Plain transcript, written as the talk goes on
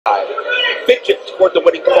Fitchett scored the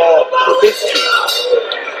winning ball for his team.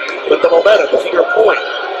 But the momentum, to your point,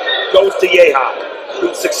 goes to Yehi,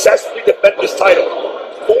 who successfully defended his title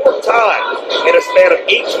 4 times in a span of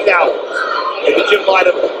 18 hours in the gym line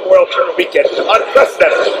of the Memorial Tournament weekend.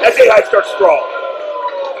 Unprecedented as Yehi starts strong.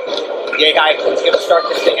 Yehi is going to start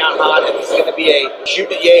this thing out hot, and this is going to be a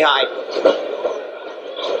shoot at Yehi.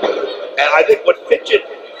 And I think what Fitchett,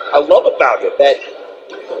 I love about him, that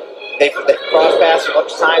they've crossed paths a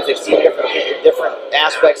bunch of times, they've seen different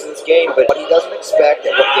aspects of this game, but what he doesn't expect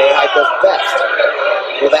and what Yehi does best.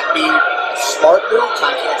 Will that be a smart move?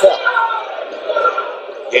 Time can't tell.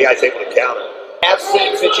 Yehi's able to counter. I've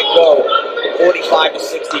seen Fitchett go 45 to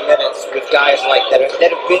 60 minutes with guys like that have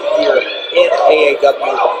been here in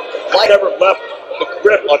AAW. Light never left the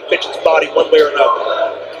grip on Fitchett's body one way or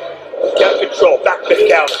another. Kept control, back fist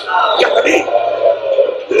counter. Got the knee.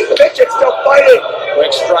 Fitchett still fighting.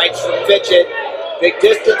 Quick strikes from Fitchett. Big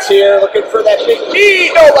distance here, looking for that big knee.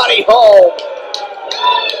 Nobody home.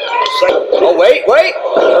 Oh, wait.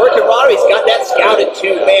 Hurricane Roddy's got that scouted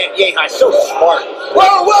too. Man, Yehi, so smart.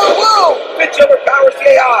 Whoa. Fitchett overpowers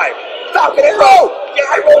Yehi. Falcon arrow.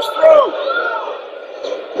 Yehi rolls through.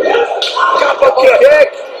 Combo kick.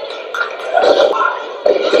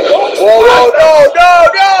 Whoa, no.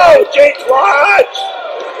 James Watch.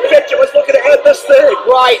 Fitchett was looking to end this thing.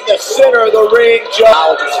 Right in the center of the ring.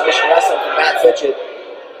 Wow, submission wrestling from Matt Fitchett.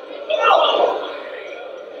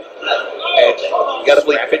 And you got to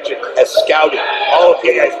believe Fitchett has scouted all of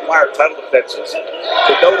Yehi's prior title defenses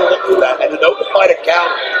to know to look for that and to know to find a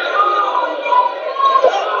counter.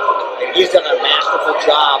 And he's done a masterful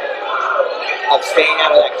job of staying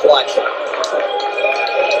out of that clutch.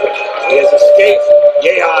 He has escaped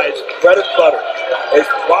Yehi's bread and butter, his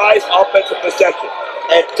prized offensive possession.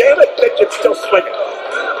 And damn it, Fitchett's still swinging.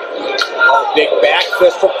 Oh, big back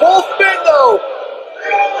fist for both men, though.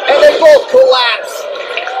 And they both collapse.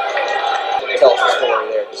 Tells the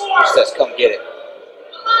story there. Just says, come get it.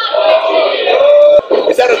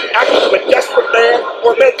 Is that an act of a desperate man,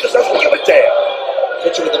 or a man just doesn't give a damn?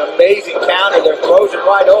 Fitchett with an amazing counter there, throws him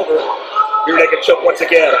right over. Here they can choke once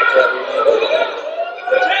again.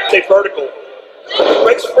 Stay vertical.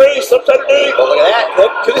 Breaks free, slips underneath. Oh, look at that.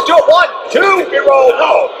 Could this do it? 1, 2. He roll.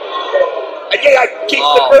 No. And Yehi keeps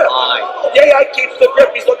the grip. Yehi keeps the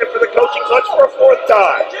grip. He's looking for the coaching clutch for a 4th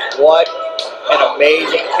time. What an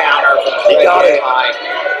amazing counter from Yehi.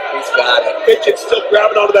 He's got it. Fitchett's still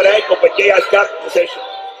grabbing onto that ankle, but Yehi's got the position.